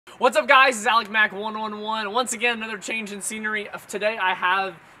What's up, guys? It's Alec Mac 111. Once again, another change in scenery. Today I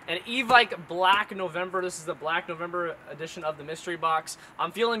have an Evike Black November. This is the Black November edition of the mystery box.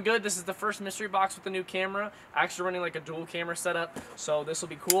 I'm feeling good. This is the first mystery box with the new camera. Actually running like a dual camera setup, so this will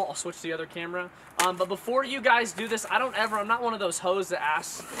be cool. I'll switch to the other camera. But before you guys do this, I'm not one of those hoes that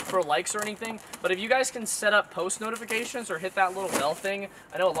asks for likes or anything, but if you guys can set up post notifications or hit that little bell thing,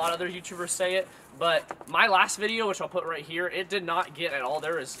 I know a lot of other YouTubers say it, but my last video, which I'll put right here, it did not get at all.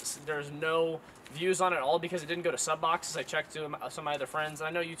 There's no views on it at all because it didn't go to sub boxes. I checked to some of my other friends, and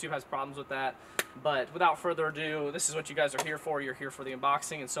I know YouTube has problems with that. But without further ado, this is what you guys are here for. You're here for the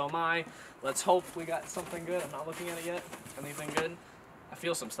unboxing, and so am I. Let's hope we got something good. I'm not looking at it yet. Anything good? I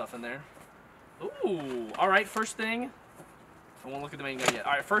feel some stuff in there. Ooh, all right, first thing. I won't look at the main gun yet.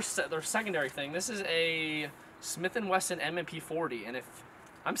 All right, first, the secondary thing. This is a Smith & Wesson M&P 40, and if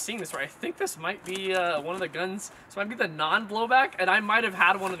I'm seeing this right, I think this might be one of the guns. This might be the non-blowback, and I might have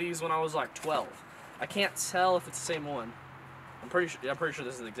had one of these when I was like 12. I can't tell if it's the same one. I'm pretty sure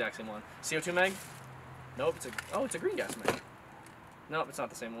this is the exact same one. CO2 mag? Nope. It's a green gas mag. Nope, it's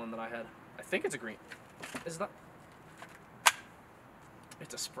not the same one that I had. I think it's a green. Is that?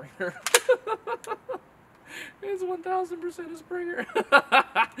 It's a Springer. It's 1000% a Springer.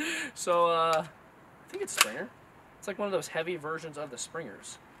 So I think it's Springer. It's like one of those heavy versions of the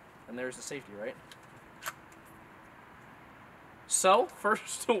Springers. And there's the safety, right? So,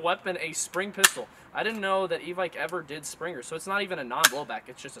 first weapon, a spring pistol. I didn't know that Evike ever did Springers, so it's not even a non-blowback,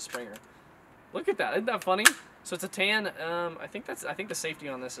 it's just a Springer. Look at that, isn't that funny? So it's a tan, I think the safety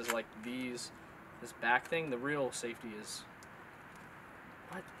on this is like this back thing. The real safety is,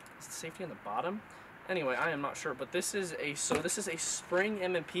 what? Is the safety on the bottom? Anyway, I am not sure, but this is a spring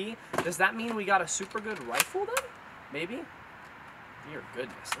M&P. Does that mean we got a super good rifle then? Maybe? Dear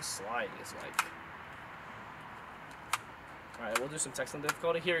goodness, this slide is like... Alright, we'll do some texting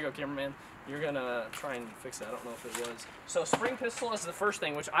difficulty. Here you go, cameraman. You're gonna try and fix it. I don't know if it was. So, spring pistol is the first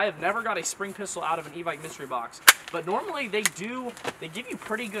thing, which I have never got a spring pistol out of an Evike mystery box. But normally they give you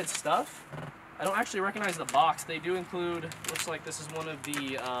pretty good stuff. I don't actually recognize the box. They do include, looks like this is one of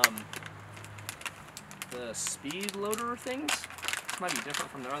the speed loader things. This might be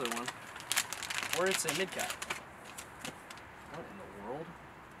different from the other one. Or it's a mid-cap. What in the world?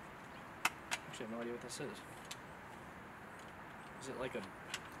 Actually, I have no idea what this is. Is it like a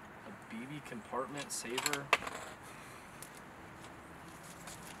BB compartment saver?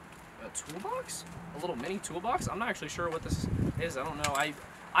 A toolbox? A little mini toolbox? I'm not actually sure what this is. I don't know.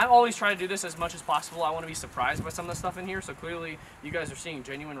 I always try to do this as much as possible. I want to be surprised by some of the stuff in here, so clearly you guys are seeing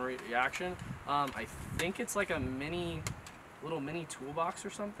genuine reaction. I think it's like a little mini toolbox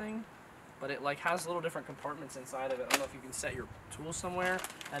or something. But it like has little different compartments inside of it. I don't know if you can set your tools somewhere.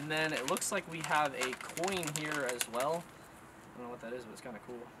 And then it looks like we have a coin here as well. I don't know what that is, but it's kind of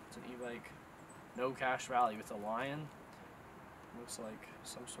cool. It's an Evike no cash value. It's a lion. Looks like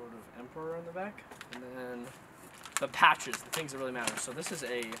some sort of emperor in the back. And then the patches, the things that really matter. So this is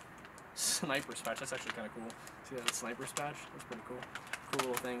a sniper's patch. That's actually kind of cool. See that sniper's patch? That's pretty cool. Cool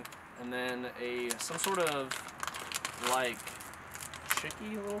little thing. And then some sort of like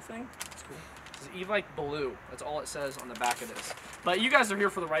chicky little thing. That's cool. This is Evike Blue. That's all it says on the back of this. But you guys are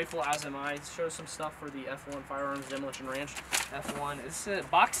here for the rifle, as am I. Show some stuff for the F1 Firearms Demolition Ranch. F1. This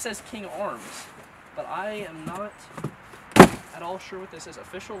box says King Arms, but I am not at all sure what this is.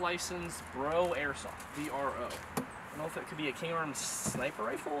 Official license, Bro Airsoft, BRO. I don't know if it could be a King Arms sniper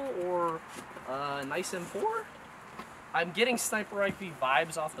rifle or a nice M4. I'm getting sniper rifle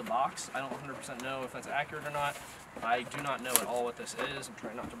vibes off the box. I don't 100% know if that's accurate or not. I do not know at all what this is. I'm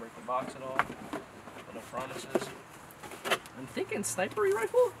trying not to break the box at all, but no promises. I'm thinking sniper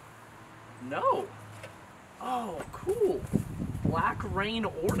rifle? No. Oh, cool. Black Rain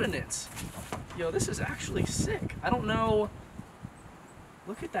Ordnance. Yo, this is actually sick. I don't know.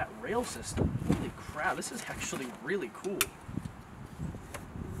 Look at that rail system. Holy crap, this is actually really cool.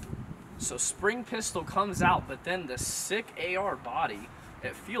 So spring pistol comes out, but then the sick AR body,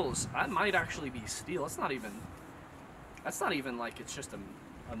 it feels, that might actually be steel. That's not even like it's just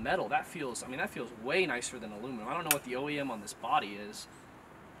a metal. That feels, that feels way nicer than aluminum. I don't know what the OEM on this body is.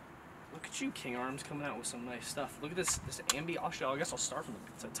 Look at you, King Arms, coming out with some nice stuff. Look at this ambi. I guess I'll start from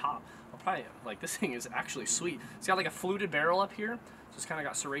the top. I'll probably, like, this thing is actually sweet. It's got like a fluted barrel up here. So it's kind of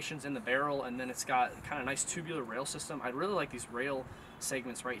got serrations in the barrel, and then it's got kind of nice tubular rail system. I really like these rail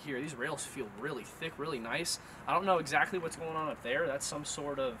segments right here. These rails feel really thick, really nice. I don't know exactly what's going on up there. That's some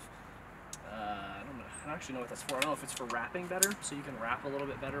sort of, I don't actually know what that's for. I don't know if it's for wrapping better, so you can wrap a little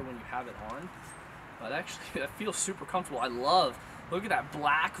bit better when you have it on. But actually, that feels super comfortable. I love, look at that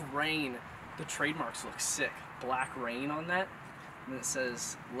Black Rain. The trademarks look sick. Black Rain on that. And it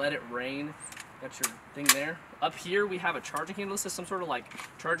says, let it rain. Got your thing there. Up here we have a charging candle. This is some sort of like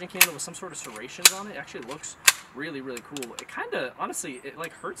charging candle with some sort of serrations on it. It actually looks really, really cool. It kind of, honestly, it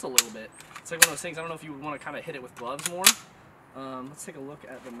like hurts a little bit. It's like one of those things, I don't know if you would want to kind of hit it with gloves more. Let's take a look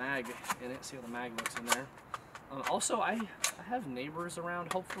at the mag in it, see how the mag looks in there. Also, I have neighbors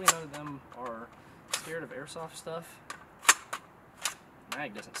around. Hopefully none of them are scared of airsoft stuff.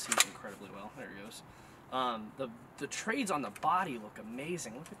 Mag doesn't see incredibly well. There it goes. The trades on the body look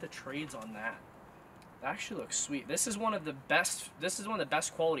amazing. Look at the trades on that. That actually looks sweet. This is one of the best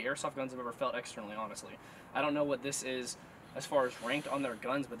quality airsoft guns I've ever felt externally, honestly. I don't know what this is as far as ranked on their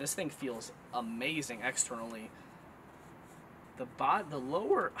guns, but this thing feels amazing externally. The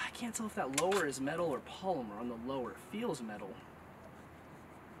lower, I can't tell if that lower is metal or polymer on the lower. It feels metal.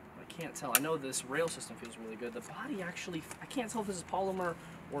 I can't tell. I know this rail system feels really good. The body actually, I can't tell if this is polymer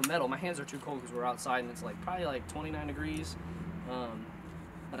or metal. My hands are too cold because we're outside and it's like probably like 29 degrees.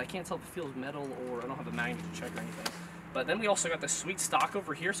 But I can't tell if it feels metal or I don't have a magnet to check or anything. But then we also got this sweet stock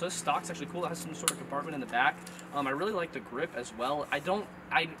over here. So this stock's actually cool. It has some sort of compartment in the back. I really like the grip as well.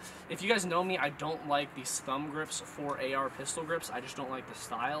 If you guys know me, I don't like these thumb grips for AR pistol grips. I just don't like the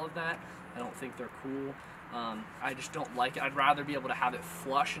style of that. I don't think they're cool. I just don't like it. I'd rather be able to have it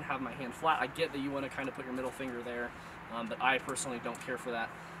flush and have my hand flat. I get that you want to kind of put your middle finger there, but I personally don't care for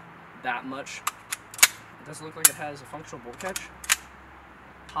that much. It doesn't look like it has a functional bolt catch.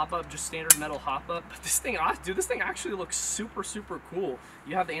 Hop up, just standard metal hop up. But this thing, dude, this thing actually looks super, super cool.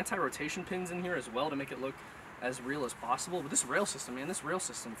 You have the anti-rotation pins in here as well to make it look as real as possible. But this rail system, man, this rail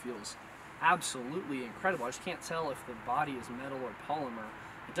system feels absolutely incredible. I just can't tell if the body is metal or polymer.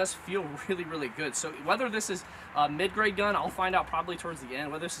 It does feel really, really good. So whether this is a mid-grade gun, I'll find out probably towards the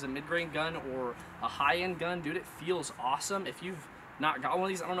end. Whether this is a mid-grade gun or a high-end gun, dude, it feels awesome. If you've not got one of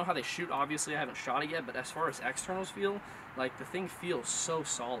these, I don't know how they shoot. Obviously, I haven't shot it yet, but as far as externals feel, like the thing feels so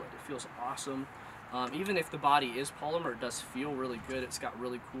solid. It feels awesome. Even if the body is polymer, it does feel really good. It's got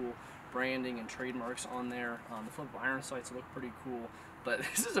really cool branding and trademarks on there. The flip iron sights look pretty cool. But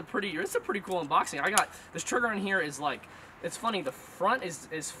this is it's a pretty cool unboxing. I got this trigger on here is like, it's funny, the front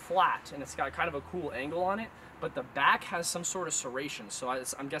is flat and it's got kind of a cool angle on it, but the back has some sort of serration. So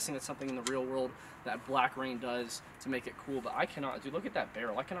I'm guessing it's something in the real world that Black Rain does to make it cool. But I cannot, dude, look at that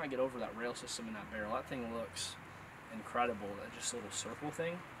barrel. I cannot get over that rail system in that barrel. That thing looks incredible. That just little circle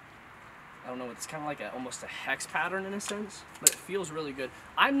thing. I don't know, it's kind of like almost a hex pattern in a sense, but it feels really good.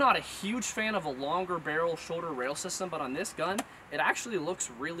 I'm not a huge fan of a longer barrel shoulder rail system, but on this gun, it actually looks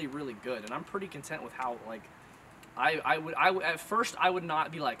really, really good, and I'm pretty content with how, like, at first I would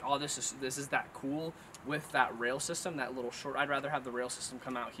not be like, oh, this is that cool with that rail system, that little short. I'd rather have the rail system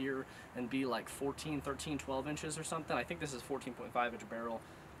come out here and be like 14, 13, 12 inches or something. I think this is 14.5 inch barrel.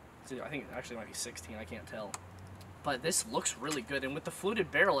 So I think it actually might be 16, I can't tell. But this looks really good, and with the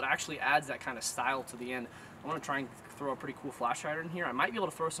fluted barrel, it actually adds that kind of style to the end. I want to try and throw a pretty cool flash hider in here. I might be able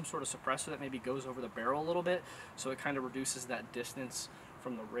to throw some sort of suppressor that maybe goes over the barrel a little bit, so it kind of reduces that distance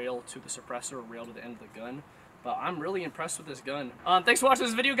from the rail to the suppressor, or rail to the end of the gun. But I'm really impressed with this gun. Thanks for watching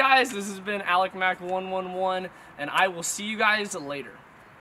this video, guys. This has been AlecMac111, and I will see you guys later.